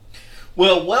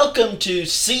Well, welcome to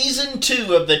Season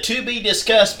 2 of the To Be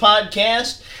Discussed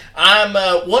podcast. I'm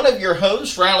one of your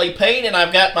hosts, Riley Payne, and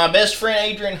I've got my best friend,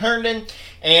 Adrian Herndon,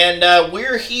 and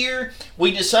we're here.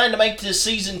 We decided to make this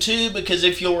Season 2 because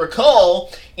if you'll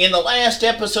recall, in the last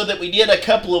episode that we did a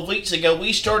couple of weeks ago,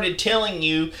 we started telling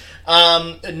you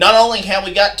not only how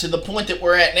we got to the point that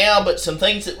we're at now, but some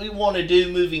things that we want to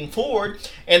do moving forward.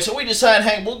 And so we decided,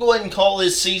 hey, we'll go ahead and call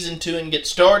this Season 2 and get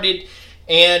started.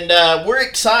 And we're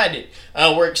excited.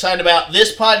 We're excited about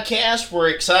this podcast. We're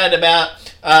excited about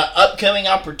upcoming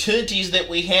opportunities that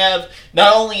we have,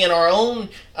 not only in our own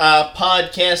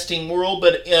podcasting world,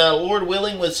 but Lord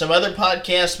willing, with some other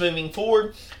podcasts moving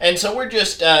forward. And so we're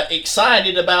just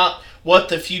excited about what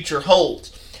the future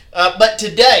holds. But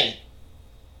today,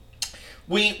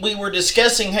 we were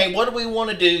discussing, hey, what do we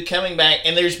want to do coming back?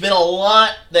 And there's been a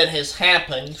lot that has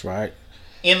happened. That's right.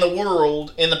 In the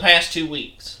world in the past 2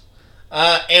 weeks.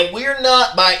 And we're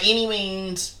not by any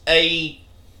means a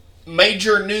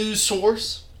major news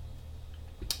source.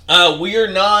 We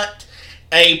are not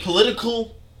a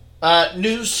political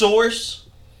news source.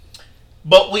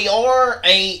 But we are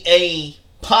a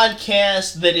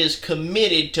podcast that is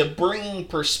committed to bringing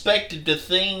perspective to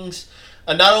things,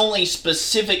 not only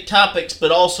specific topics,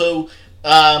 but also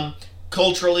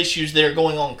cultural issues that are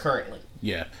going on currently.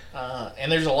 Yeah. And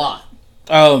there's a lot.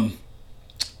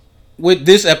 With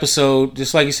this episode,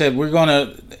 just like you said,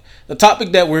 the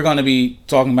topic that we're gonna be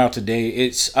talking about today,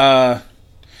 it's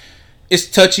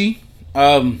touchy,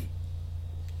 and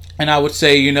I would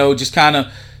say, just kind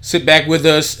of sit back with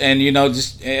us and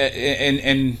just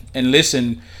and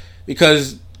listen,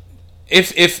 because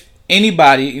if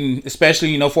anybody, and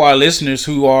especially for our listeners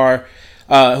who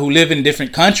live in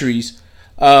different countries,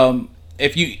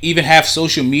 if you even have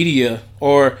social media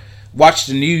or watch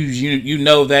the news, you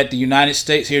know that the United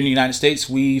States, here in the United States,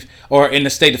 or in the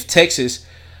state of Texas,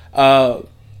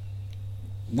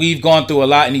 we've gone through a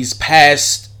lot in these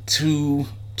past 3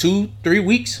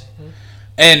 weeks. Mm-hmm.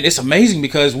 And it's amazing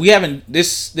because we haven't,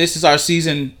 this is our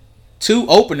season 2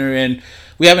 opener, and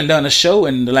we haven't done a show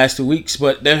in the last 2 weeks,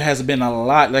 but there has been a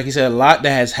lot, like you said, a lot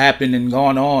that has happened and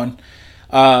gone on,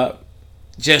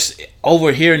 just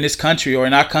over here in this country, or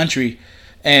in our country.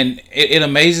 And it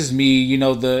amazes me,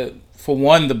 for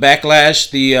one, the backlash,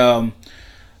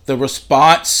 the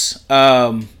response,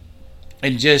 and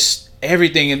just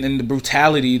everything, and the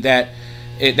brutality that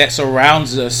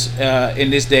surrounds us in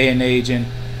this day and age. And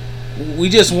we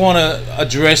just want to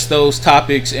address those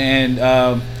topics and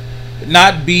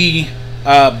not be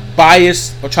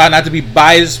biased, or try not to be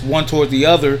biased one toward the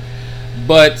other,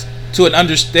 but to an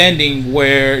understanding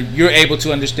where you're able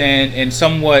to understand and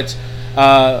somewhat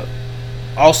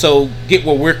also get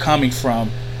where we're coming from.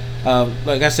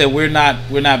 Like I said, we're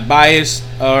not biased,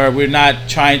 or we're not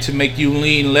trying to make you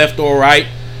lean left or right.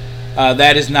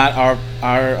 That is not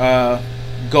our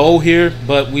goal here,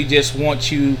 but we just want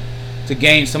you to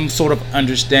gain some sort of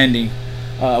understanding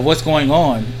of what's going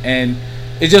on. And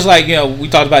it's just like we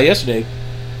talked about yesterday.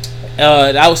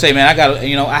 I would say, man,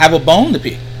 I have a bone to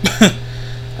pick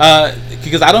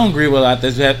because I don't agree with a lot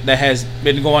that has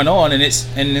been going on, and it's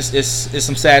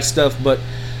some sad stuff, but.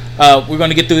 We're going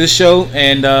to get through this show,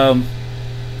 and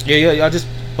y'all just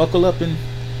buckle up and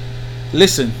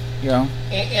listen,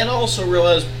 And also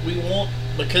realize we want,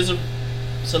 because of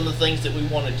some of the things that we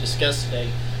want to discuss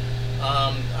today,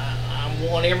 I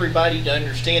want everybody to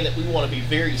understand that we want to be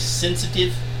very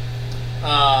sensitive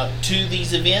to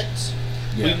these events.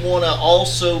 Yeah. We want to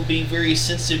also be very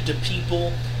sensitive to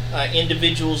people,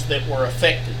 individuals that were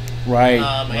affected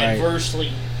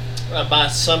adversely by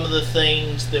some of the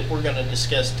things that we're going to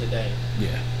discuss today.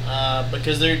 Yeah.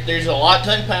 Because there's a lot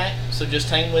to unpack, so just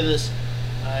hang with us,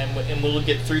 and we'll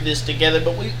get through this together.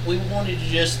 But we wanted to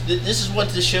just, this is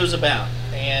what this show's about,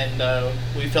 and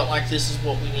we felt like this is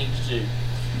what we need to do.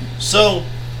 So,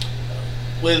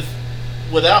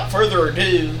 without further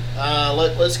ado,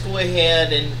 let's go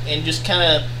ahead and just kind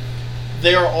of,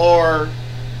 there are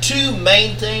 2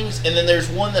 main things, and then there's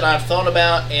one that I've thought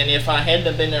about, and if I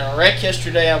hadn't been in a wreck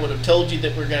yesterday, I would have told you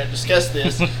that we're going to discuss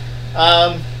this.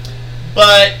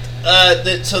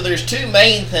 So there's 2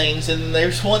 main things, and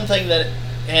there's one thing that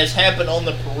has happened on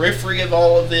the periphery of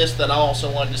all of this that I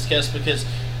also want to discuss, because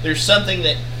there's something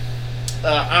that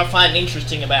I find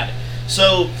interesting about it.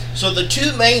 So the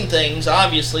 2 main things,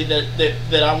 obviously,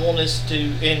 that I want us to,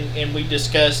 and we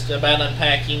discussed about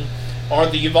unpacking, are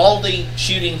the Uvalde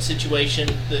shooting situation,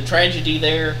 the tragedy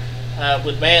there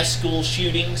with mass school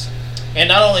shootings, and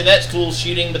not only that school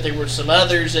shooting, but there were some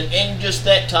others, and just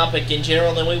that topic in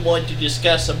general. And then we wanted to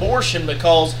discuss abortion,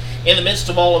 because in the midst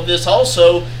of all of this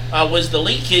also was the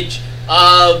leakage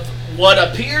of what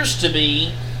appears to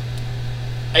be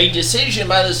a decision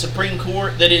by the Supreme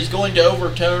Court that is going to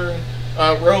overturn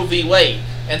Roe v. Wade.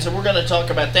 And so we're going to talk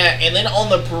about that. And then on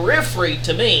the periphery,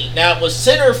 to me, now it was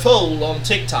centerfold on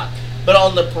TikTok, but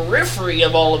on the periphery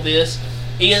of all of this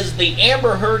is the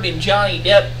Amber Heard and Johnny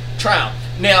Depp trial.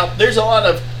 Now, there's a lot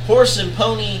of horse and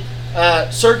pony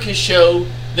circus show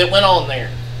that went on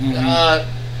there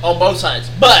on both sides.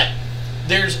 But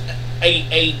there's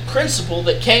a principle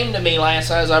that came to me last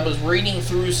night as I was reading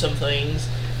through some things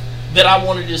that I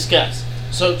want to discuss.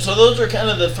 So those are kind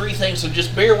of the three things. So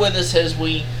just bear with us as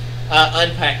we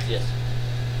unpack this.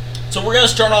 So we're going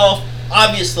to start off,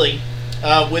 obviously,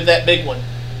 with that big one,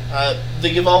 the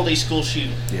Uvalde school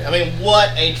shooting. Yeah. I mean,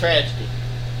 what a tragedy.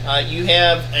 You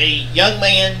have a young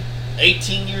man,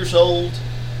 18 years old,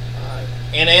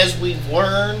 and as we've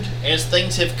learned, as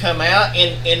things have come out,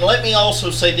 and let me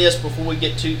also say this before we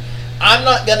get to, I'm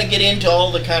not going to get into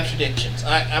all the contradictions.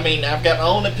 I mean, I've got my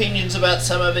own opinions about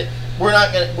some of it. We're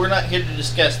not here to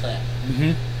discuss that.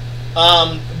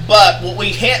 But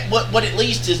what at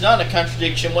least is not a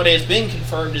contradiction, what has been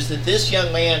confirmed, is that this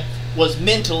young man was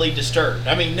mentally disturbed.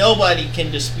 I mean, nobody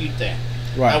can dispute that.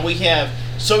 Right. We have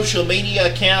social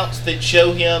media accounts that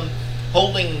show him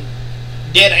holding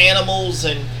dead animals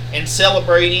and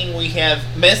celebrating. We have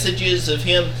messages of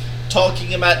him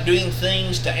talking about doing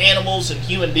things to animals and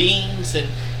human beings, and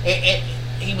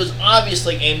he was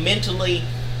obviously a mentally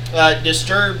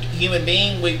disturbed human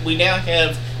being. We now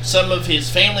have some of his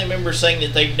family members saying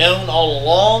that they've known all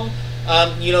along,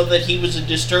 that he was a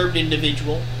disturbed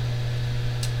individual.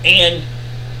 And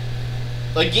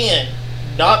again,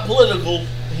 not political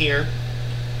here,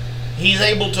 he's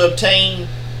able to obtain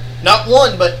not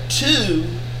one but 2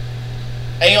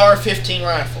 AR-15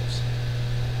 rifles.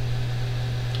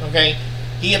 Okay,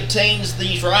 he obtains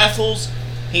these rifles.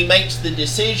 He makes the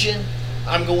decision: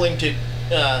 I'm going to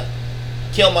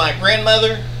kill my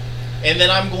grandmother, and then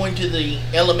I'm going to the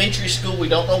elementary school. We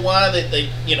don't know why that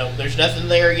there's nothing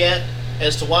there yet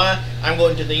as to why. I'm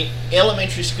going to the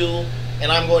elementary school,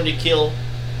 and I'm going to kill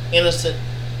innocent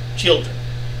children.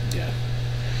 Yeah.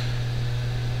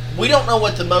 We don't know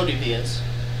what the motive is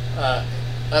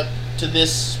up to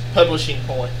this publishing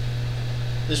point,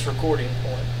 this recording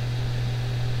point.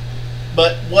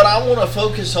 But what I want to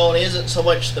focus on isn't so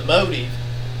much the motive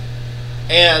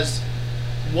as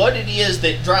what it is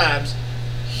that drives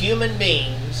human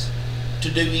beings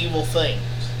to do evil things.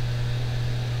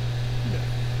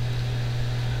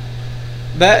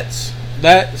 That's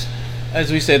as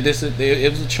we said,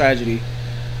 it was a tragedy.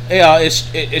 Yeah,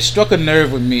 it struck a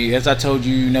nerve with me, as I told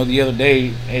you, the other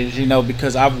day, as you know,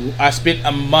 because I spent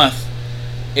a month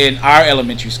in our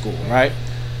elementary school, right?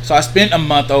 So I spent a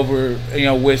month over,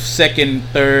 with 2nd,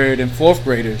 3rd, and 4th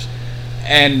graders,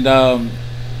 and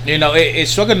it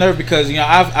struck a nerve because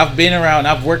I've been around,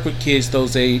 I've worked with kids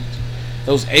those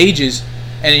ages,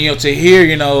 and to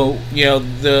hear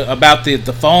about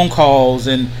the phone calls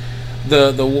and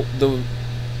the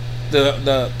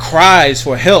cries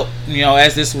for help,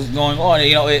 as this was going on,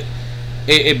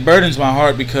 it burdens my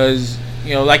heart because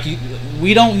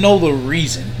we don't know the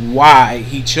reason why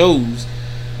he chose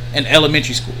an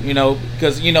elementary school,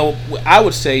 because I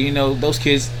would say those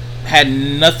kids had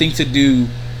nothing to do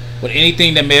with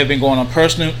anything that may have been going on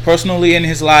personally in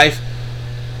his life.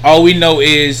 All we know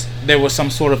is there was some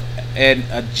sort of an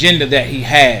agenda that he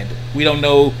had. We don't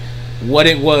know what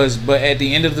it was, but at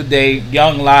the end of the day,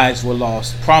 young lives were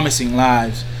lost. Promising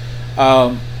lives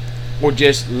were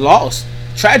just lost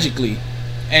tragically,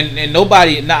 and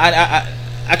nobody. Now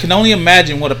I can only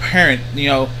imagine what a parent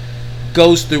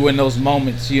goes through in those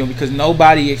moments, because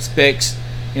nobody expects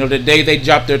the day they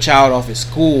drop their child off at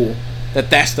school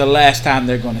that's the last time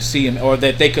they're going to see him, or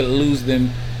that they could lose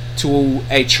them to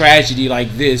a tragedy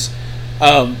like this.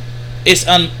 It's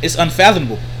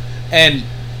unfathomable, and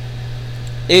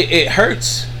it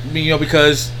hurts,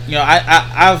 because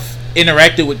I've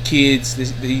interacted with kids,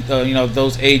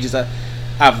 those ages.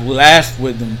 I've laughed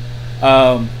with them,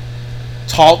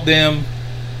 taught them,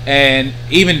 and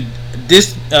even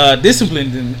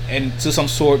disciplined them and to some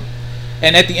sort.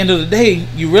 And at the end of the day,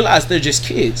 you realize they're just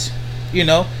kids,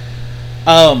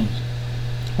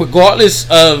 regardless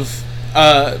of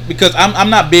because I'm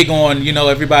not big on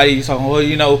everybody talking, well,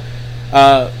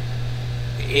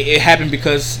 it happened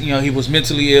because he was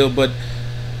mentally ill, but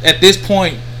at this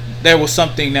point there was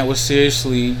something that was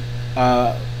seriously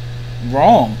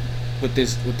wrong with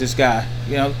this guy,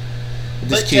 this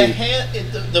but kid. To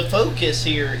have the focus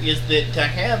here is that to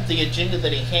have the agenda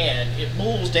that he had, it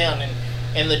boils down,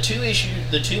 and the two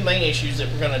main issues that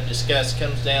we're going to discuss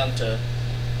comes down to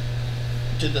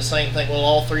the same thing. Well,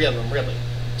 all three of them really: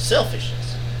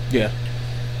 selfishness. Yeah.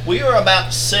 We are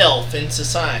about self in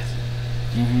society.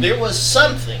 Mm-hmm. There was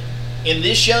something in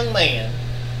this young man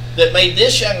that made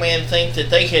this young man think that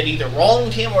they had either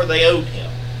wronged him or they owed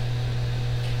him.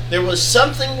 There was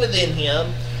something within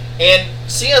him, and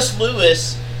C.S.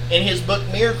 Lewis, in his book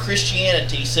Mere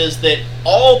Christianity, says that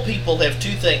all people have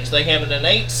two things. They have an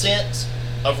innate sense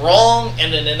of wrong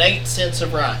and an innate sense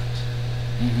of right.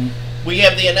 Mm-hmm. We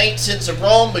have the innate sense of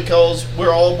wrong because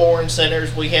we're all born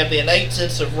sinners. We have the innate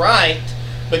sense of right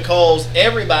because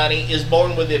everybody is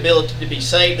born with the ability to be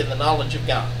saved in the knowledge of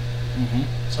God. Mm-hmm.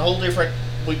 It's a whole different...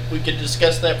 We could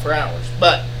discuss that for hours.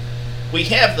 But we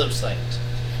have those things.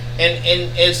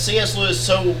 And as C.S. Lewis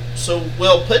so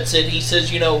well puts it, he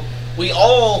says, we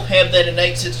all have that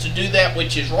innate sense to do that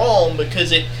which is wrong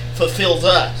because it fulfills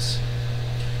us.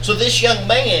 So this young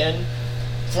man,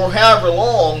 for however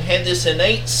long, had this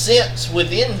innate sense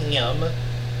within him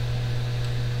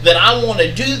that I want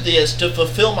to do this to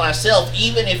fulfill myself,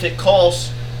 even if it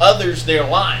costs others their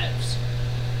lives.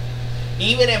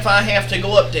 Even if I have to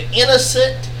go up to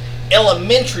innocent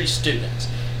elementary students.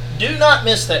 Do not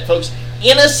miss that, folks.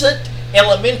 Innocent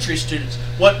elementary students.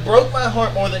 What broke my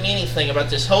heart more than anything about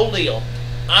this whole deal,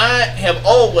 I have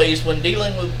always, when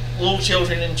dealing with little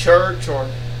children in church or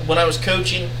when I was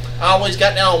coaching, I always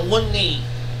got down on one knee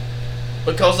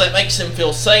because that makes them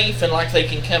feel safe and like they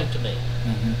can come to me.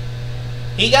 Mm-hmm.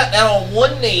 He got down on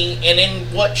one knee, and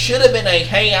in what should have been a,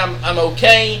 hey, I'm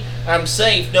okay, I'm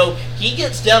safe, no, he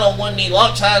gets down on one knee,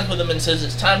 locks eyes with them, and says,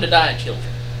 it's time to die,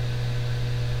 children.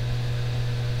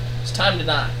 It's time to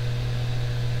die.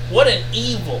 What an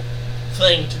evil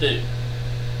thing to do.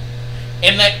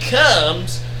 And that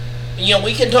comes,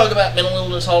 we can talk about mental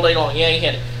illness all day long. Yeah, he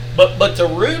had it. But the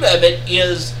root of it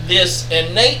is this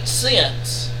innate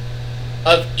sense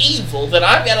of evil that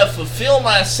I've got to fulfill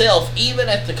myself even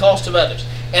at the cost of others.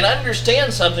 And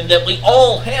understand something, that we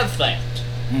all have that.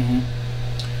 Mm-hmm.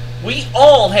 We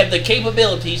all have the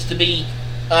capabilities to be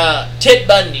Ted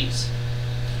Bundys.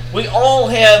 We all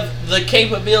have the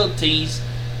capabilities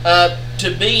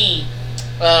to be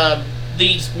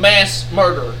these mass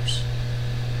murderers.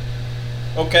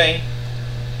 Okay?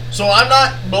 So I'm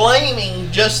not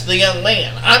blaming just the young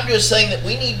man. I'm just saying that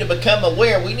we need to become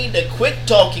aware. We need to quit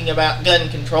talking about gun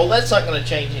control. That's not going to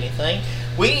change anything.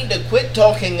 We need to quit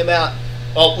talking about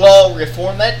law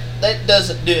reform. That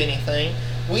doesn't do anything.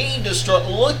 We need to start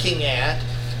looking at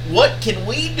what can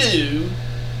we do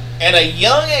at a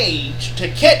young age to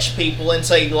catch people and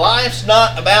say, life's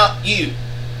not about you.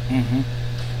 Mm-hmm.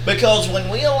 Because when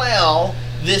we allow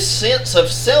this sense of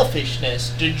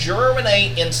selfishness to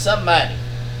germinate in somebody,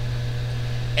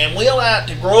 and we allow it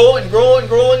to grow and grow and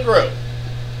grow and grow,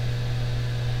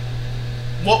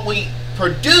 what we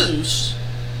produce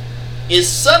is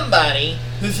somebody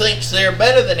who thinks they're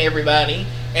better than everybody,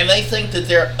 and they think that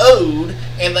they're owed,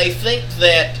 and they think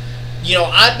that,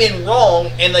 I've been wrong,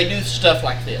 and they do stuff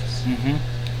like this. Mm-hmm.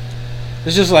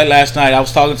 It's just like last night. I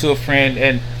was talking to a friend,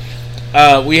 and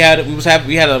we had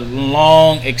a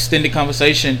long, extended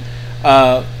conversation.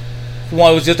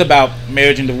 One, it was just about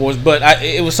marriage and divorce, but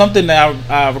it was something that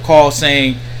I recall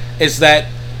saying is that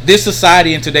this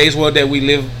society in today's world that we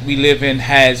live in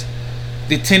has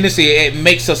the tendency, it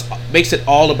makes it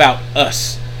all about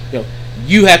us.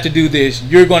 You have to do this.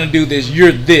 You're going to do this.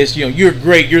 You're this. You're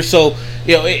great. You're so.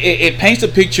 It paints a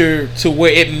picture to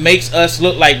where it makes us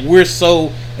look like we're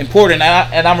so important.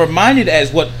 And I'm reminded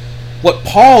as what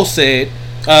Paul said.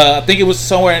 I think it was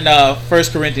somewhere in 1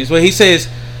 Corinthians, where he says,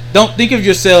 "Don't think of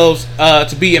yourselves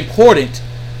to be important,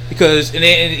 because," and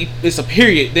it's a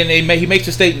period. Then he makes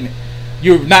a statement: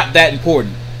 "You're not that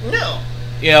important." No.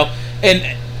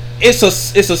 And it's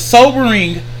a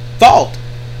sobering thought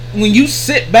when you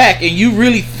sit back and you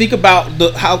really think about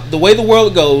the way the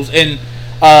world goes and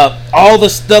all the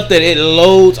stuff that it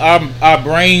loads our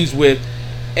brains with,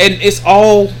 and it's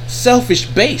all selfish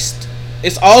based.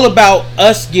 It's all about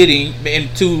us getting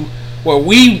into where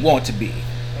we want to be,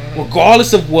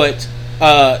 regardless of what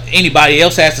anybody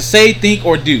else has to say, think,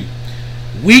 or do.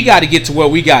 We got to get to where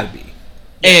we got to be.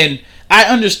 And I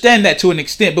understand that to an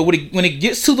extent, but when it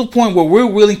gets to the point where we're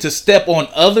willing to step on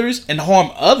others and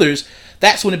harm others,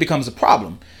 that's when it becomes a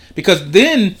problem. Because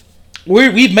then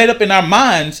we've made up in our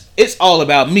minds, it's all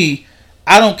about me.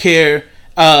 I don't care.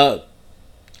 I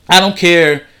don't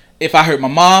care if I hurt my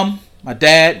mom, my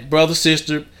dad, brother,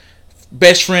 sister,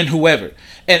 best friend, whoever.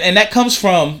 And that comes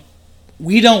from,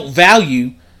 we don't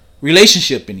value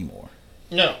relationship anymore.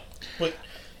 No.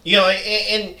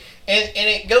 And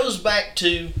it goes back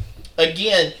to,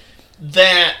 again,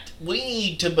 that we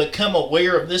need to become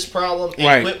aware of this problem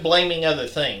and quit blaming other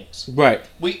things. Right.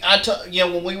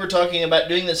 When we were talking about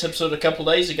doing this episode a couple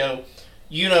days ago,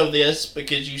 this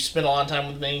because you spent a lot of time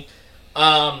with me.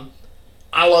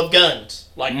 I love guns.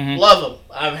 Like, love them.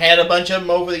 I've had a bunch of them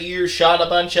over the years, shot a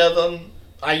bunch of them.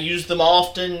 I use them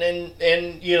often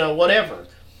and you know, whatever.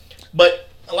 But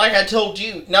like I told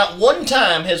you, not one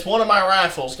time has one of my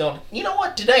rifles gone, you know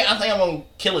what, today I think I'm going to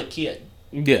kill a kid.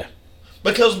 Yeah.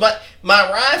 Because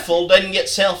my rifle doesn't get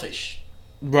selfish.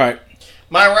 Right.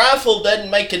 My rifle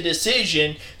doesn't make a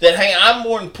decision that, hey, I'm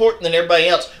more important than everybody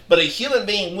else, but a human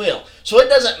being will. So it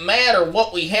doesn't matter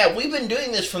what we have. We've been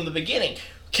doing this from the beginning.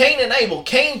 Cain and Abel.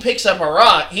 Cain picks up a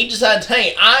rock. He decides,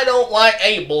 hey, I don't like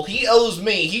Abel. He owes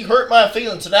me. He hurt my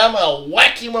feelings, and I'm going to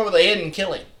whack him over the head and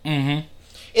kill him. Mm-hmm.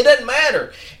 It doesn't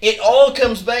matter. It all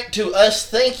comes back to us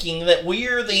thinking that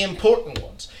we're the important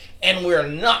ones, and we're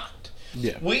not.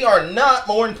 Yeah. We are not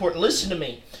more important. Listen to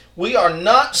me. We are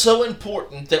not so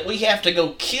important that we have to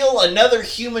go kill another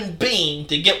human being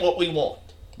to get what we want.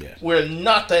 Yeah. We're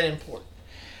not that important.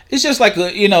 It's just like,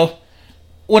 you know,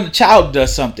 when a child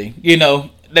does something, you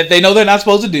know, that they know they're not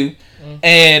supposed to do,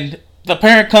 and the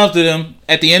parent comes to them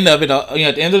at the end of it, you know,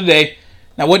 at the end of the day,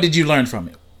 now what did you learn from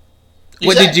it?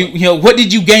 What Exactly. what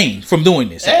did you gain from doing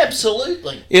this?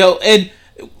 Absolutely. You know, and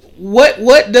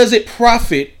what does it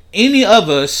profit any of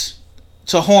us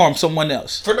to harm someone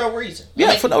else? For no reason.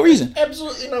 Yeah, for no reason.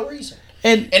 Absolutely no reason.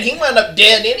 And he wound up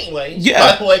dead anyway.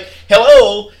 Yeah. By the way,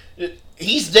 hello,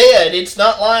 he's dead. It's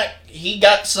not like he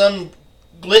got some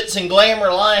glitz and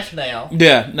glamour life now.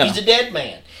 Yeah, no. He's a dead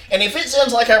man. And if it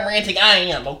sounds like I'm ranting, I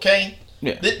am, okay?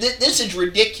 Yeah. This is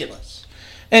ridiculous.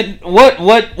 And what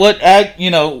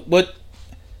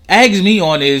aggs me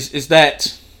on is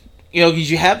that, you know, because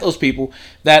you have those people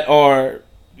that are,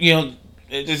 you know,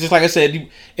 it's just like I said,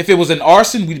 if it was an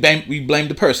arson, we blame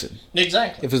the person.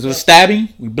 Exactly. If it was a stabbing,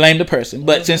 we blame the person.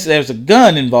 But since there's a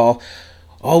gun involved,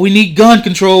 we need gun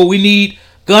control, we need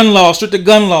gun laws, stricter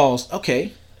gun laws.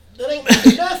 Okay. That ain't gonna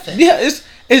do nothing. Yeah,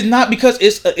 it's not, because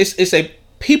it's a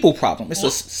people problem. It's a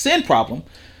sin problem,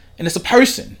 and it's a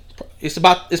person. It's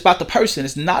about the person.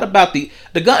 It's not about the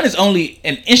gun is only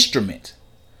an instrument.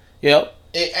 Yep.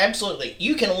 Absolutely.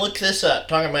 You can look this up,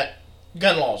 talking about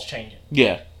gun laws changing.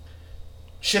 Yeah.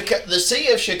 The city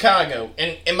of Chicago,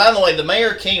 and by the way, the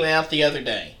mayor came out the other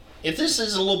day. If this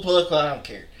is a little political, I don't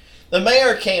care. The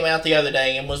mayor came out the other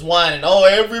day and was whining,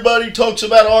 everybody talks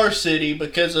about our city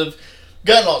because of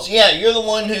gun laws. Yeah, you're the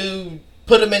one who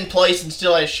put them in place and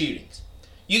still has shootings.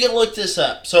 You can look this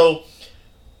up. So,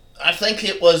 I think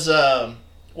it was,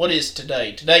 what is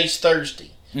today? Today's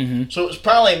Thursday. Mm-hmm. So it was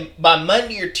probably by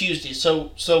Monday or Tuesday.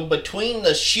 So between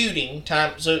the shooting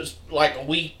time, so it's like a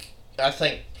week, I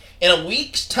think. In a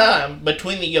week's time,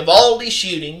 between the Uvalde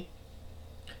shooting,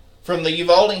 from the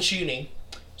Uvalde shooting,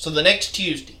 so the next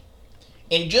Tuesday,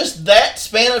 in just that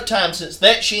span of time since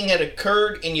that shooting had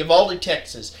occurred in Uvalde,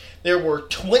 Texas, there were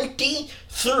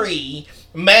 23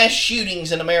 mass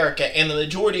shootings in America, and the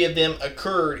majority of them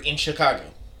occurred in Chicago.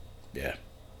 Yeah.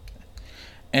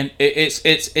 And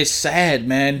it's sad,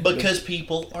 man. Because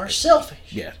people are selfish.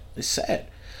 Yeah, it's sad.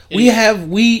 We have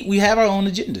our own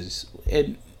agendas,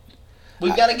 and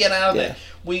we've got to get out of that.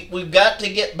 We've got to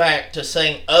get back to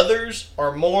saying others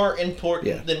are more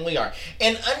important than we are.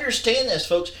 And understand this,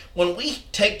 folks. When we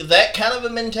take that kind of a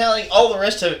mentality, all the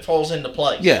rest of it falls into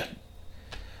place. Yeah.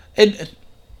 And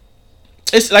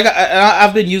it's like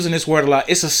I've been using this word a lot.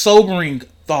 It's a sobering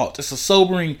thought. It's a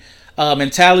sobering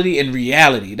mentality and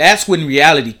reality. That's when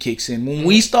reality kicks in. When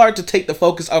we start to take the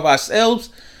focus of ourselves,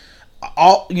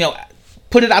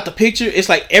 put it out the picture, it's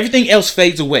like everything else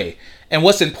fades away. And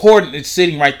what's important is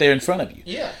sitting right there in front of you.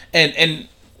 Yeah. And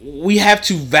we have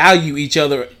to value each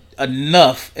other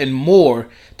enough and more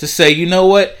to say, you know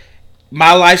what?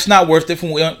 My life's not worth it for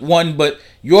one, but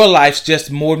your life's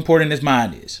just more important as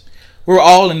mine is. We're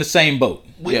all in the same boat.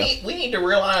 We need to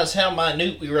realize how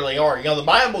minute we really are. You know, the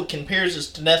Bible compares us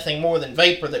to nothing more than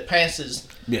vapor that passes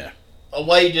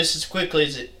away just as quickly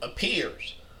as it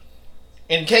appears.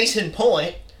 In case in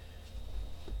point,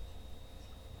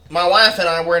 my wife and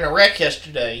I were in a wreck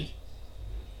yesterday,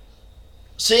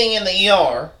 sitting in the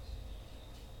ER,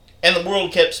 and the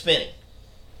world kept spinning.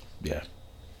 Yeah.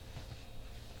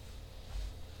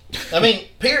 I mean,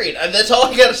 period. That's all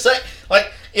I got to say.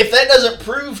 Like, if that doesn't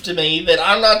prove to me that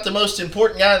I'm not the most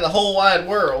important guy in the whole wide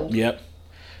world. Yep.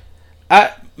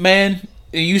 Man,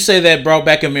 you say that brought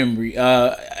back a memory.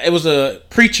 It was a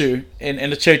preacher in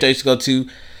the church I used to go to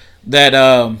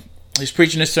that he's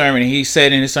preaching a sermon, and he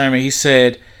said in his sermon, he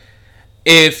said,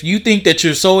 if you think that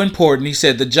you're so important, he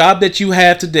said, the job that you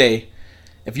have today,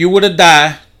 if you were to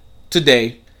die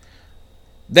today,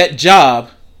 that job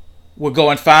will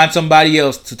go and find somebody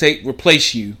else to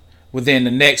replace you within the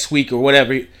next week or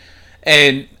whatever.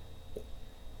 And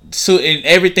so in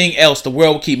everything else, the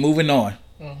world will keep moving on.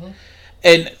 Mm-hmm.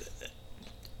 And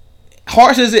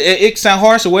harsh as it sounds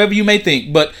harsh or whatever you may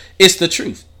think, but it's the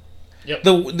truth. Yep.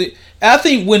 I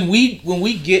think when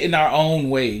we get in our own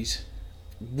ways,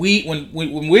 when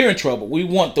we're in trouble, we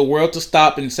want the world to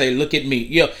stop and say, "Look at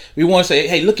me." We want to say,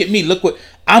 "Hey, look at me. Look what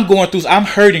I'm going through. I'm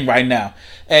hurting right now."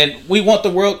 And we want the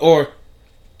world, or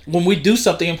when we do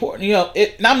something important,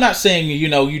 and I'm not saying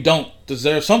you don't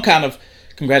deserve some kind of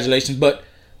congratulations, but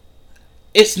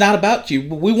it's not about you.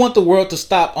 We want the world to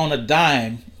stop on a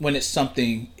dime when it's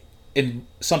something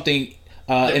involving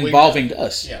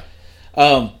us. Yeah.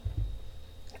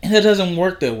 And it doesn't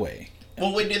work that way.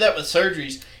 Well, we do that with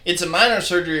surgeries. It's a minor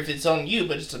surgery if it's on you,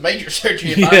 but it's a major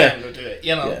surgery if I am to do it.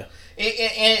 Yeah.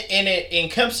 And it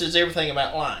encompasses everything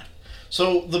about life.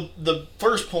 So the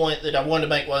first point that I wanted to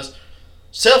make was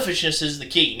selfishness is the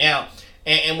key. Now,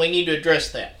 and we need to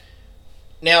address that.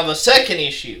 Now, the second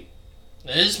issue,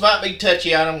 and this might be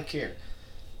touchy, I don't care,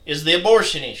 is the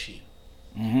abortion issue.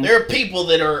 Mm-hmm. There are people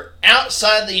that are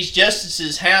outside these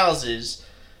justices' houses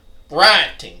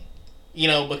rioting,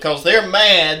 because they're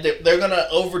mad that they're going to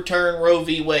overturn Roe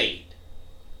v. Wade.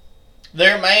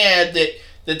 They're mad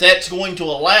that that's going to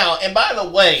allow, and by the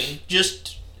way,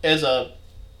 just as a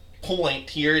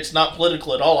point here, it's not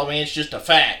political at all, I mean, it's just a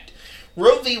fact.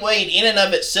 Roe v. Wade in and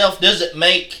of itself doesn't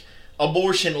make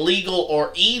abortion legal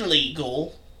or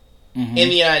illegal in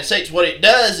the United States. What it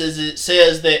does is it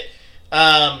says that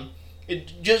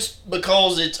just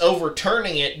because it's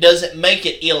overturning it doesn't make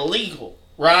it illegal,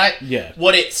 right? Yeah.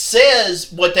 What it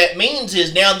says, what that means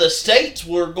is now the states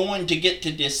were going to get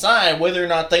to decide whether or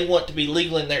not they want to be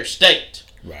legal in their state.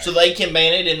 Right. So they can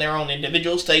ban it in their own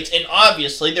individual states. And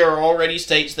obviously there are already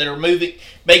states that are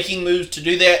making moves to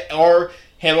do that, or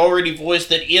have already voiced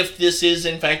that if this is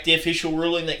in fact the official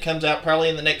ruling that comes out probably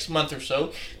in the next month or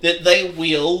so, that they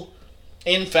will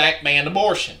in fact ban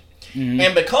abortion. Mm-hmm.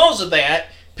 And because of that,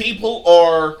 people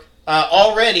are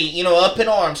already, up in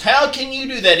arms. How can you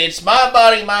do that? It's my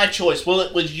body, my choice. Well,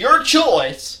 it was your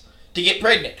choice to get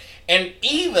pregnant. And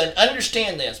even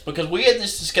understand this, because we had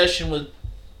this discussion with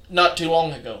not too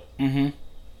long ago. Mm-hmm.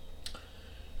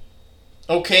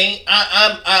 Okay,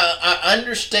 I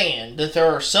understand that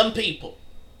there are some people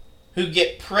who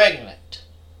get pregnant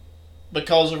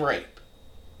because of rape.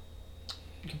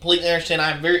 Completely understand.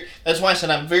 That's why I said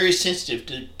I'm very sensitive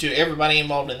to everybody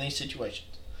involved in these situations.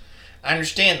 I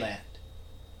understand that.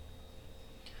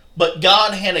 But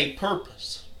God had a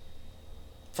purpose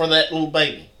for that little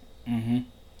baby. Mm-hmm.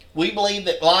 We believe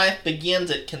that life begins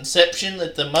at conception,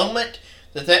 that the moment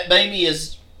that baby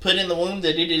is put in the womb,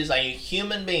 that it is a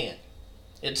human being.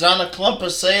 It's not a clump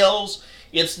of cells.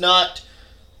 It's not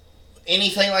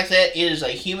anything like that. It is a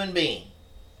human being.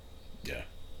 Yeah.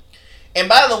 And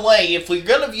by the way, if we're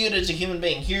going to view it as a human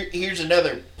being, here's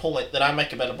another point that I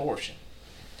make about abortion.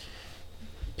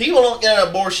 People don't get an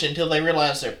abortion until they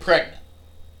realize they're pregnant.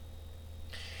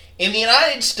 In the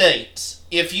United States,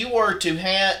 if you were to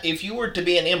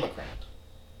be an immigrant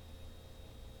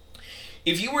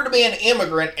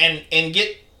and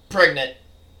get pregnant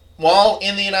while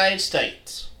in the United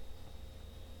States,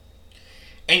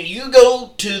 and you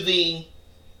go to the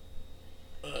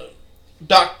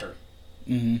doctor,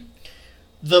 mm-hmm.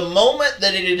 the moment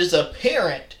that it is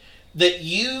apparent that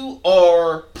you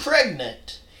are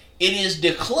pregnant, it is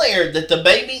declared that the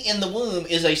baby in the womb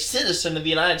is a citizen of the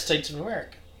United States of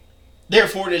America.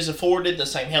 Therefore, it is afforded the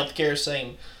same health care,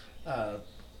 same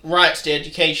rights to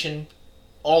education,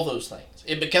 all those things.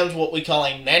 It becomes what we call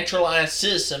a naturalized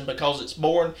citizen because it's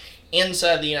born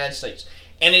inside the United States.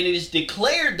 And it is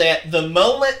declared that the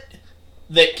moment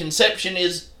that conception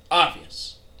is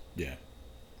obvious. Yeah.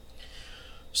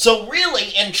 So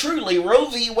really and truly, Roe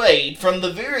v. Wade, from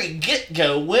the very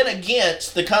get-go, went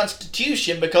against the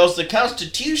Constitution because the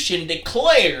Constitution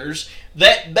declares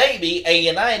that baby a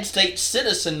United States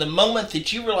citizen the moment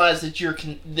that you realize that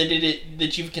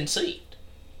you've conceived.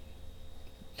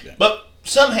 Yeah. But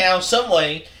somehow, some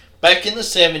way, back in the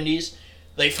 70s,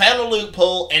 they found a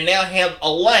loophole and now have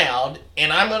allowed,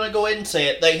 and I'm going to go ahead and say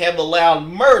it, they have allowed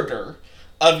murder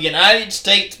of United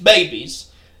States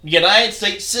babies, United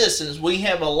States citizens. We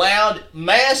have allowed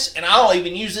mass, and I'll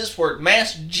even use this word,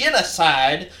 mass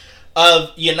genocide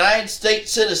of United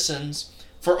States citizens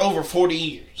for over 40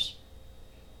 years.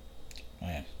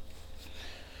 Man.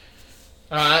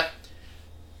 Alright.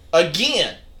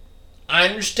 Again, I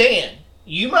understand.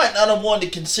 You might not have wanted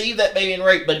to conceive that baby in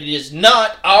rape, but it is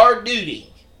not our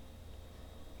duty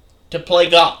to play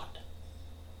God.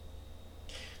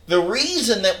 The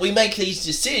reason that we make these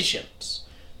decisions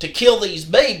to kill these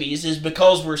babies is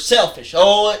because we're selfish.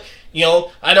 I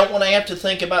don't want to have to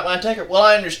think about my attacker. Well,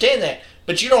 I understand that.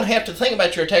 But you don't have to think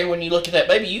about your attacker when you look at that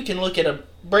baby. You can look at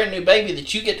brand new baby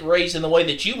that you get to raise in the way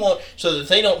that you want, so that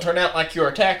they don't turn out like your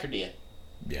attacker did.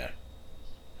 Yeah.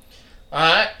 All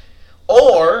right.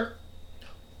 Or,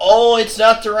 oh, it's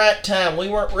not the right time. We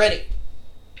weren't ready.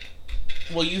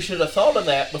 Well, you should have thought of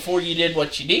that before you did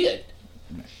what you did.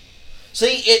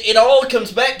 See, it all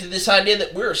comes back to this idea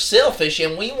that we're selfish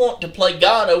and we want to play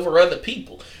God over other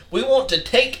people. We want to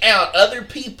take out other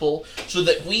people so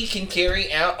that we can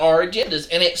carry out our agendas.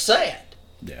 And it's sad.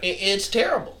 Yeah. It's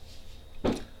terrible.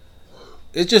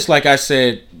 It's just like I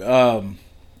said, when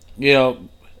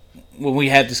we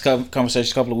had this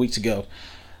conversation a couple of weeks ago,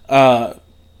 there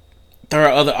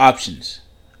are other options.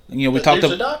 We talked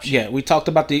about adoption. Yeah, we talked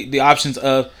about the options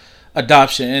of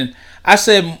adoption, and I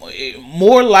said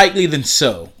more likely than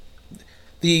so,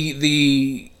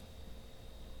 the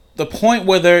point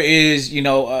where there is,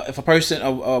 if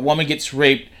a woman gets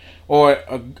raped or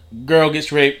a girl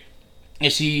gets raped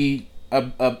and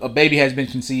a baby has been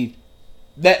conceived,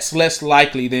 that's less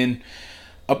likely than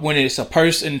when it's a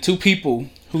person, two people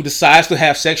who decides to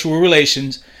have sexual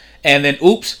relations and then,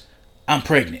 oops, I'm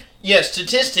pregnant. Yeah,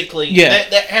 statistically,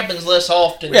 that happens less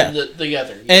often than the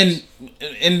other. Yes.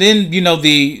 And then,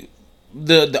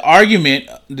 the argument,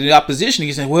 the opposition,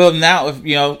 you say, well, now, if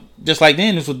just like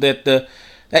then, is that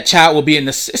that child will be in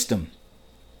the system.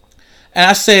 And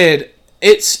I said,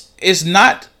 it's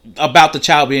not about the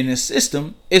child being in the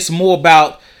system. It's more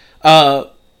about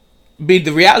being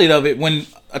the reality of it. When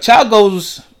a child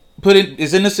is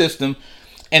in the system,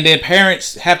 and then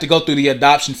parents have to go through the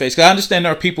adoption phase. Because I understand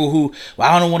there are people who,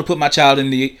 I don't want to put my child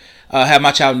have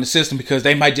my child in the system because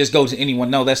they might just go to anyone.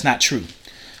 No, that's not true.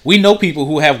 We know people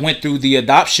who have went through the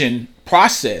adoption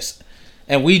process,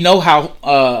 and we know how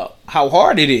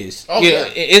hard it is. Oh, yeah.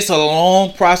 It's a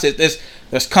long process.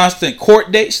 There's constant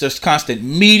court dates. There's constant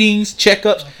meetings,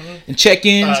 checkups, and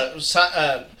check-ins.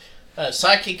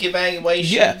 Psychic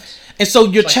evaluations. Yeah. And so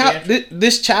your child,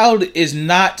 this child is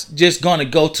not just going to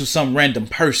go to some random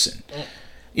person,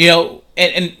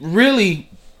 and really,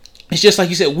 it's just like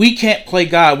you said, we can't play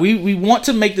God. We want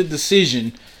to make the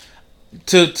decision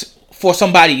for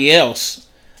somebody else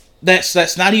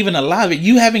that's not even alive.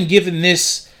 You haven't given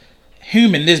this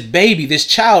human, this baby, this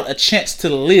child a chance to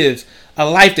live a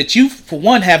life that you, for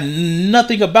one, have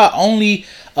nothing about, only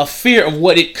a fear of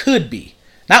what it could be.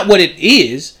 Not what it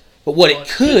is, but what it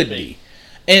could be.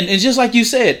 And just like you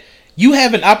said, you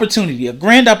have an opportunity, a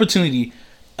grand opportunity,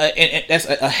 and that's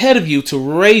ahead of you to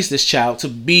raise this child to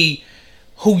be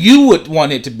who you would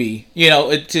want it to be.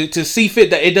 To see fit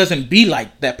that it doesn't be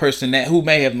like that person who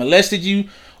may have molested you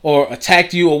or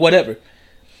attacked you or whatever.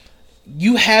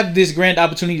 You have this grand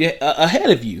opportunity ahead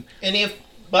of you. And if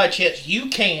by chance you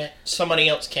can't, somebody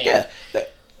else can. Yeah,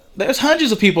 there's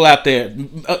hundreds of people out there,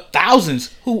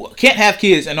 thousands, who can't have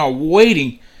kids and are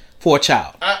waiting for a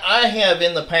child. I have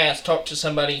in the past talked to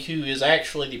somebody who is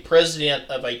actually the president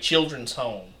of a children's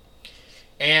home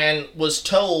and was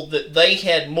told that they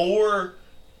had more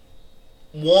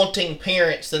wanting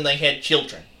parents than they had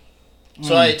children.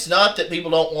 So it's not that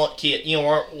people don't want kids,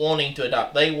 aren't wanting to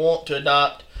adopt. They want to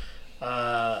adopt,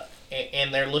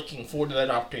 and they're looking forward to that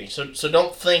opportunity. So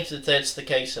don't think that that's the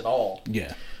case at all.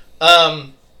 Yeah.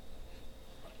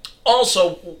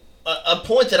 Also, a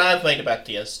point that I've made about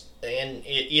this, and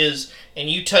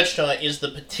you touched on it, is the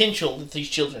potential that these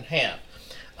children have.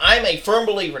 I'm a firm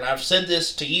believer, and I've said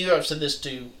this to you, I've said this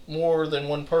to more than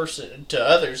one person, to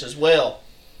others as well.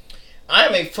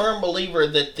 I'm a firm believer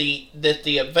that the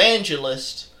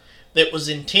evangelist that was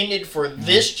intended for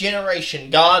this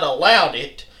generation, God allowed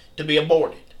it to be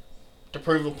aborted to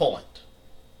prove a point.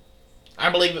 I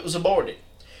believe it was aborted.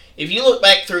 If you look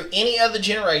back through any other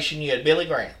generation, you had Billy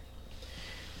Graham.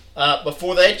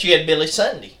 Before that, you had Billy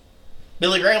Sunday.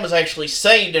 Billy Graham was actually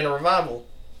saved in a revival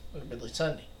with Billy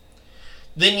Sunday.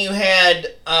 Then you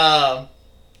had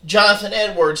Jonathan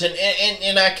Edwards,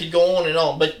 and I could go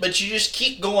on, but you just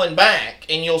keep going back,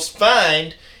 and you'll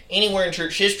find anywhere in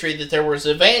church history that there was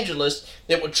evangelists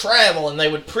that would travel and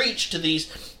they would preach to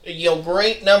these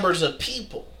great numbers of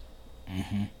people,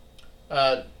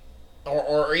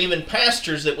 or even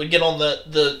pastors that would get on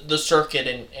the circuit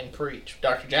and preach.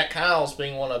 Dr. Jack Hyles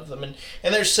being one of them, and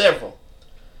there's several.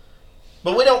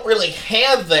 But we don't really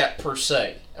have that per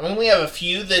se. I mean, we have a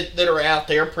few that are out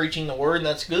there preaching the word, and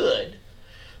that's good,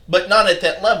 but not at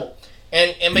that level.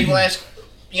 And people ask,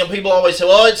 people always say,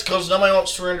 well, it's because nobody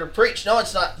wants to surrender to preach. No,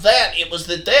 it's not that. It was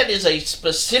that is a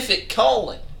specific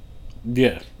calling.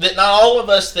 Yeah. That not all of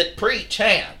us that preach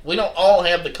have. We don't all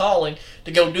have the calling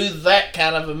to go do that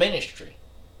kind of a ministry.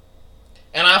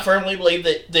 And I firmly believe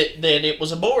that it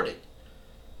was aborted.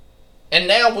 And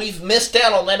now we've missed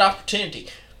out on that opportunity.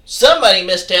 somebody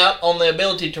missed out on the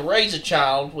ability to raise a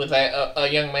child with a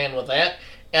young man with that,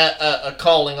 a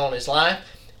calling on his life,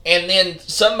 and then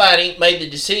somebody made the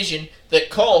decision that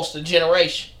cost a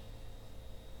generation.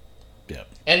 Yep.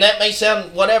 And that may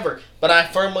sound whatever, but I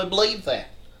firmly believe that.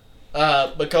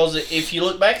 Because if you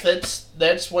look back,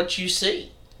 that's what you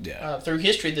see through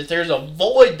history, that there's a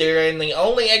void there, and the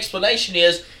only explanation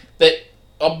is that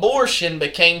abortion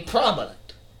became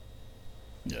prominent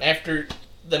after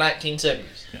the 1970s.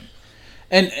 Yeah.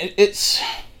 And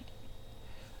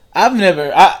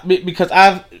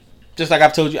just like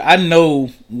I've told you, I know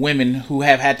women who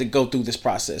have had to go through this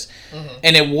process. Mm-hmm.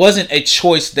 And it wasn't a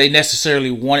choice they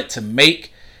necessarily wanted to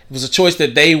make. It was a choice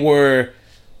that they were,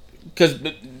 because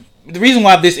the reason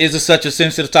why this is such a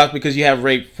sensitive topic, because you have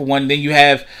rape for one, then you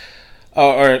have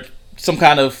or some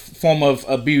kind of form of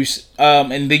abuse,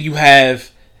 and then you have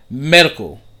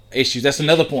medical issues. That's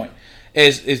another point.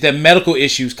 Is that medical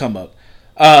issues come up.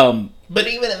 But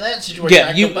even in that situation,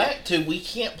 I go back to, we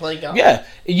can't play God. Yeah,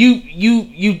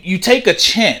 you take a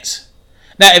chance.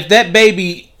 Now, if that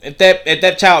baby, if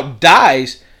that child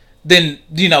dies, then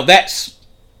that's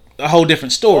a whole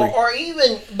different story. Or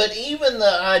even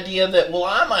the idea that, well,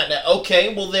 I might not.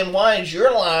 Okay, well then why is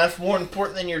your life more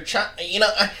important than your child?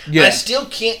 I still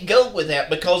can't go with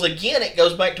that, because again, it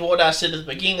goes back to what I said at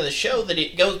the beginning of the show, that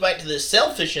it goes back to this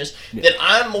selfishness that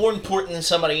I'm more important than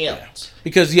somebody else. Yeah.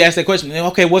 Because you ask that question,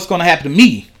 okay, what's going to happen to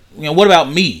me? What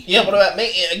about me? Yeah, what about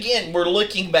me? Again, we're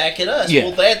looking back at us. Yeah.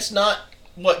 Well, that's not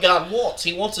what God wants.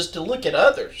 He wants us to look at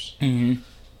others, and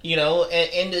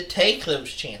to take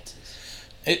those chances.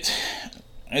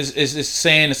 It's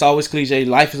saying, it's always cliche,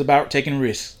 life is about taking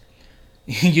risks.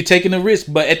 You're taking a risk,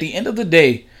 but at the end of the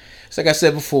day, it's like I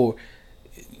said before,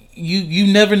 you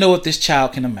never know what this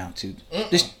child can amount to.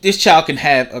 This child can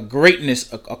have a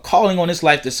greatness, a calling on his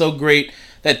life that's so great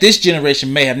that this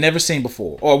generation may have never seen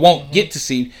before, or won't get to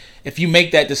see if you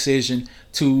make that decision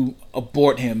to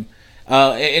abort him.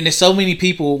 And there's so many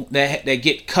people that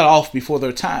get cut off before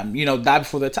their time, die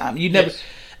before their time. You never... Yes.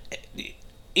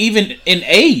 Even in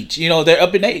age, they're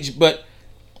up in age, but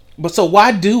so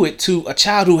why do it to a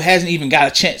child who hasn't even got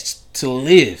a chance to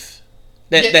live,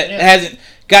 that hasn't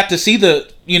got to see the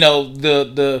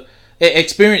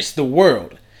experience the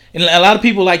world? And a lot of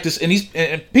people like this,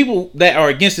 and people that are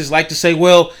against this like to say,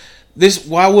 well,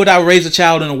 why would I raise a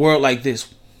child in a world like this?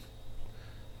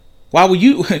 Why were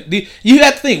you? You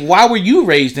have to think, why were you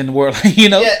raised in the world?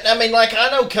 Yeah, I mean, like, I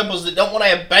know couples that don't want to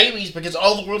have babies because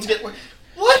all the world's getting.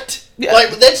 What? Yeah. Like,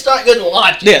 that's not good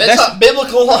logic. Yeah, that's not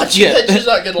biblical logic. Yeah. That's just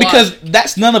not good logic. Because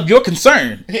that's none of your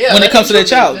concern when it comes to that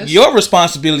child. Business. Your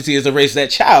responsibility is to raise that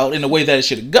child in the way that it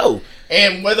should go.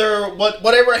 And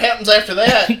whatever happens after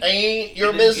that ain't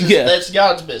your business. Yeah. That's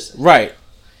God's business. Right.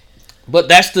 But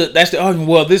that's the argument.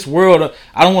 Well, this world,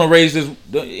 I don't want to raise this.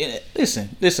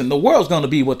 Listen. The world's going to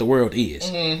be what the world is.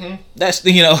 Mm-hmm. That's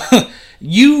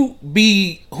you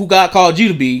be who God called you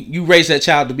to be. You raise that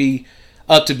child to be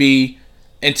up to be.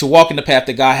 And to walk in the path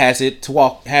that God has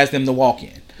them to walk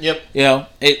in. Yep.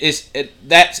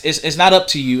 It's not up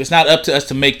to you. It's not up to us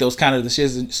to make those kind of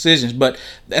decisions. But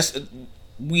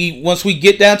once we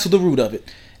get down to the root of it,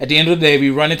 at the end of the day, we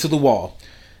run into the wall.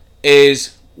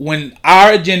 Is when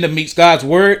our agenda meets God's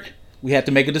word, we have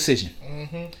to make a decision.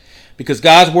 Mm-hmm. Because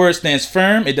God's word stands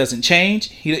firm. It doesn't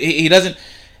change. He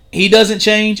doesn't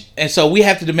change, and so we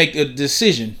have to make a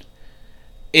decision.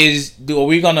 Are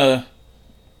we gonna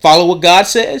follow what God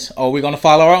says, or are we going to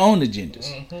follow our own agendas?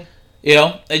 Mm-hmm.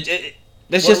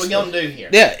 That's what are we going to do here?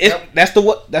 Yeah, that's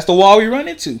the wall we run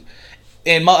into,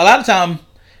 and a lot of time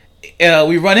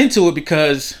we run into it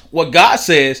because what God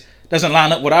says doesn't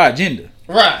line up with our agenda.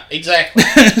 Right, exactly.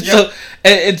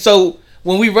 So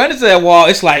when we run into that wall,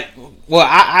 it's like, well,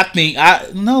 I think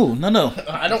no.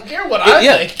 I don't care what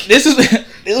I think. This is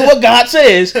what God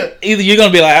says. Either you're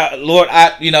going to be like, Lord,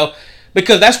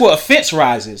 because that's where offense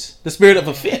rises, the spirit of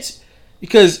offense,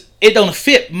 because it don't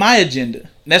fit my agenda. And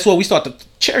that's where we start to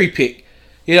cherry pick,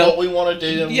 what we want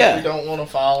to do and what we don't want to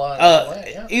follow.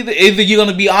 Either you're going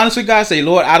to be honest with God, say,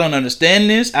 Lord, I don't understand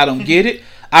this, I don't get it,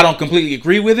 I don't completely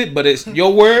agree with it, but it's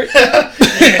your word.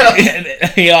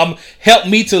 Help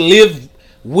me to live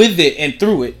with it and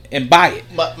through it and by it.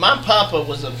 My papa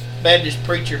was a Baptist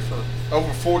preacher for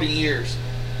over 40 years,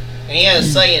 and he had a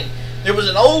saying. There was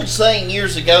an old saying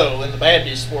years ago in the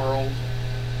Baptist world,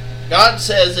 God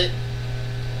says it,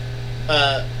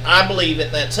 I believe it,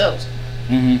 and that settles it.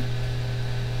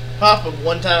 Mm-hmm. Papa,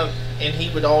 one time, and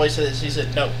he would always say this, he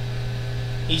said, no.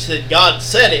 He said, God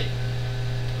said it,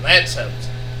 and that settles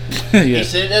it. He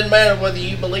said, it doesn't matter whether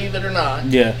you believe it or not.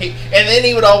 Yeah. And then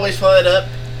he would always follow it up,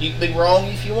 you can be wrong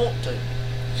if you want to.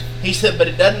 He said, but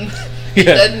it doesn't It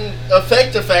doesn't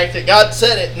affect the fact that God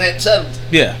said it and that settles it.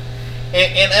 Yeah.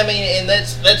 And I mean, and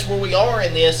that's where we are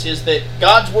in this, is that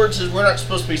God's word says we're not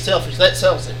supposed to be selfish. That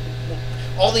settles it.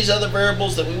 All these other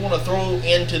variables that we want to throw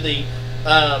into the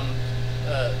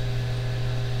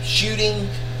shooting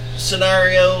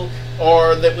scenario,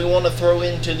 or that we want to throw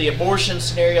into the abortion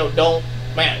scenario, don't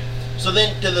matter. So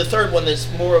then to the third one,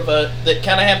 that's more of a, that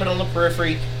kind of happened on the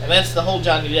periphery, and that's the whole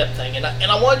Johnny Depp thing. And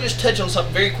I want to just touch on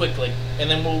something very quickly, and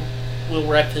then we'll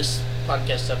wrap this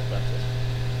podcast up about this.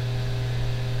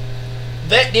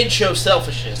 That did show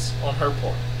selfishness on her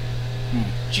part.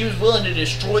 She was willing to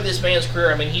destroy this man's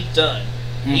career. I mean, he's done.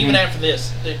 Even after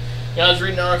this. I was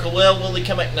reading an article, well, will he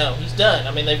come back? No, he's done.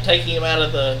 I mean, they've taken him out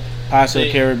of the Pirates of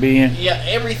the Caribbean. Yeah,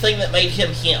 everything that made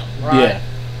him him, right? Yeah.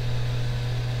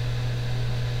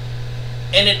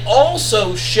 And it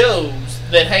also shows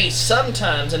that, hey,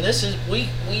 sometimes, and this is, we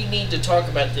need to talk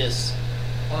about this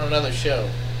on another show.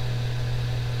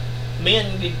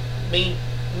 Men need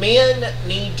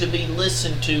to be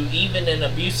listened to even in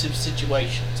abusive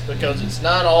situations, because it's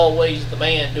not always the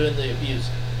man doing the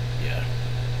abusing. Yeah.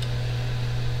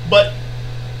 But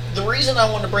the reason I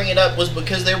wanted to bring it up was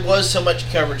because there was so much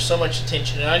coverage, so much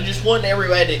attention, and I just want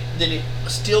everybody that it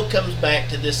still comes back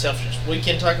to this selfishness. We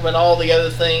can talk about all the other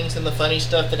things and the funny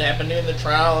stuff that happened during the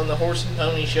trial and the horse and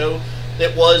pony show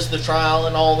that was the trial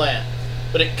and all that.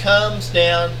 But it comes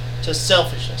down to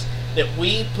selfishness. That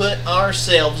we put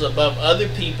ourselves above other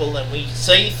people, and we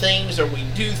say things or we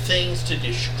do things to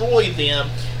destroy them.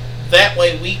 That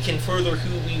way we can further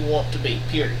who we want to be,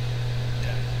 period.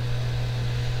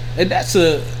 And that's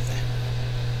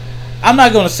I'm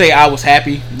not going to say I was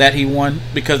happy that he won,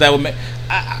 because that would make,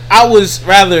 I was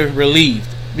rather relieved,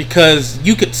 because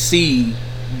you could see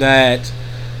that,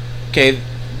 okay,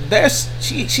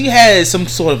 she has some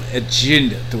sort of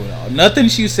agenda through it all. Nothing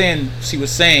she was saying,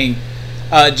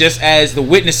 just as the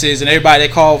witnesses and everybody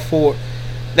they called for,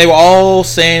 they were all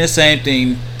saying the same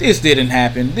thing. This didn't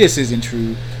happen. This isn't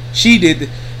true. She did.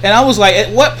 And I was like,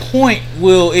 at what point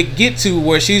will it get to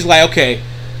where she's like, okay,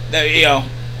 I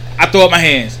throw up my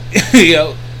hands.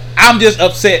 I'm just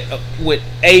upset with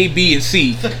A, B, and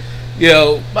C.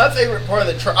 My favorite part of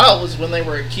the trial was when they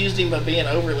were accused him of being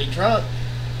overly drunk,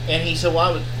 and he said, "Well,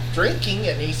 I was drinking,"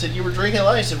 and he said, "You were drinking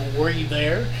late." I said, "Well, were you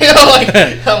there?" I'm like,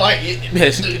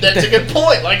 that's a good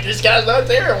point. Like, this guy's not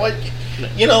there. What,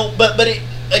 But it,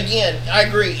 again, I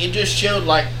agree. It just showed,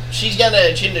 like, she's got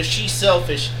an agenda. She's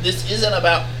selfish. This isn't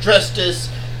about justice.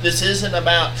 This isn't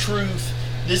about truth.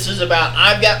 This is about,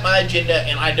 I've got my agenda,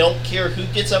 and I don't care who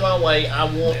gets in my way. I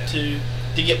want to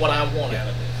get what I want out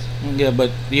of this. Yeah, but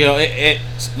it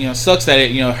sucks that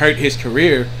it hurt his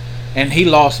career, and he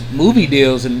lost movie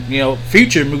deals and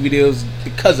future movie deals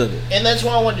because of it. And that's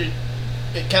why I wanted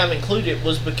to kind of include it,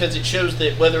 was because it shows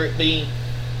that whether it be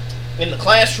in the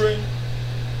classroom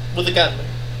with a gunman,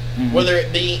 whether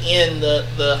it be in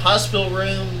the hospital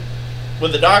room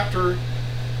with a doctor,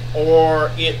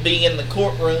 or it be in the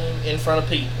courtroom in front of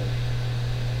people,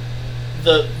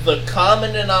 the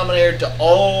common denominator to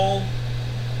all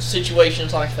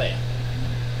situations like that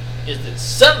is that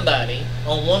somebody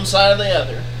on one side or the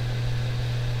other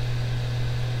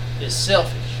is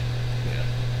selfish. Yeah.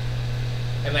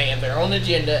 And they have their own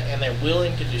agenda, and they're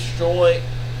willing to destroy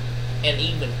and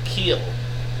even kill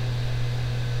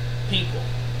people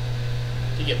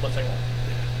to get what they want.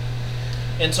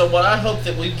 And so what I hope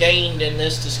that we've gained in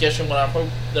this discussion, what I hope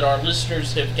that our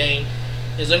listeners have gained,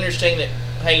 is understanding that,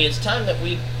 hey, it's time that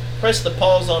we press the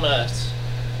pause on us,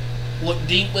 look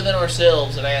deep within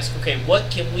ourselves, and ask, okay,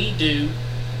 what can we do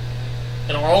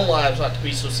in our own lives not to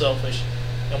be so selfish,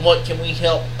 and what can we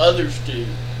help others do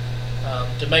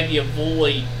to maybe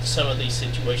avoid some of these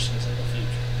situations in the future.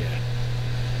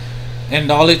 Yeah.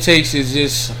 And all it takes is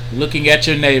just looking at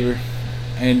your neighbor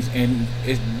and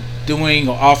doing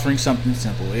or offering something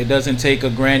simple. It doesn't take a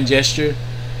grand gesture.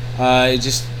 It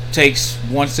just takes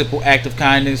one simple act of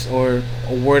kindness or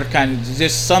a word of kindness.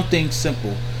 Just something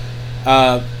simple.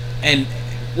 And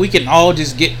we can all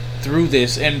just get through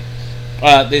this. And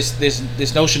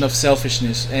this notion of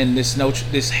selfishness and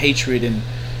this hatred and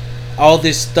all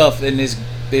this stuff and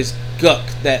this guck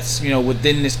that's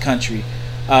within this country,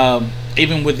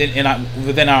 even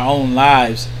within our own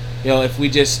lives. If we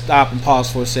just stop and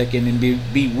pause for a second and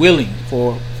be willing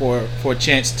for a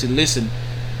chance to listen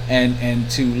and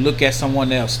to look at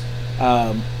someone else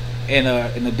in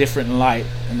a different light,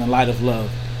 in the light of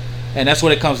love. And that's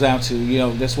what it comes down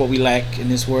to. That's what we lack in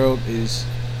this world, is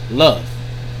love.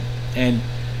 And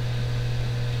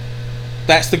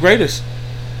that's the greatest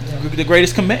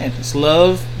command. It's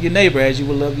love your neighbor as you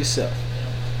will love yourself.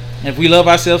 And if we love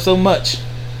ourselves so much,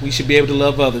 we should be able to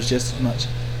love others just as much.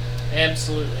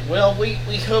 Absolutely. Well, we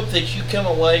hope that you come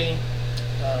away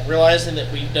realizing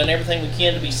that we've done everything we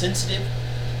can to be sensitive.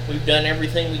 We've done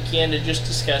everything we can to just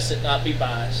discuss it, not be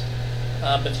biased.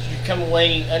 But that you come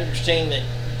away understanding that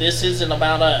this isn't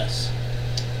about us.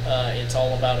 It's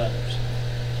all about others.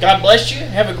 God bless you.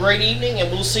 Have a great evening,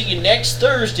 and we'll see you next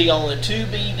Thursday on the To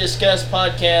Be Discussed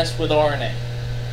podcast with RNA.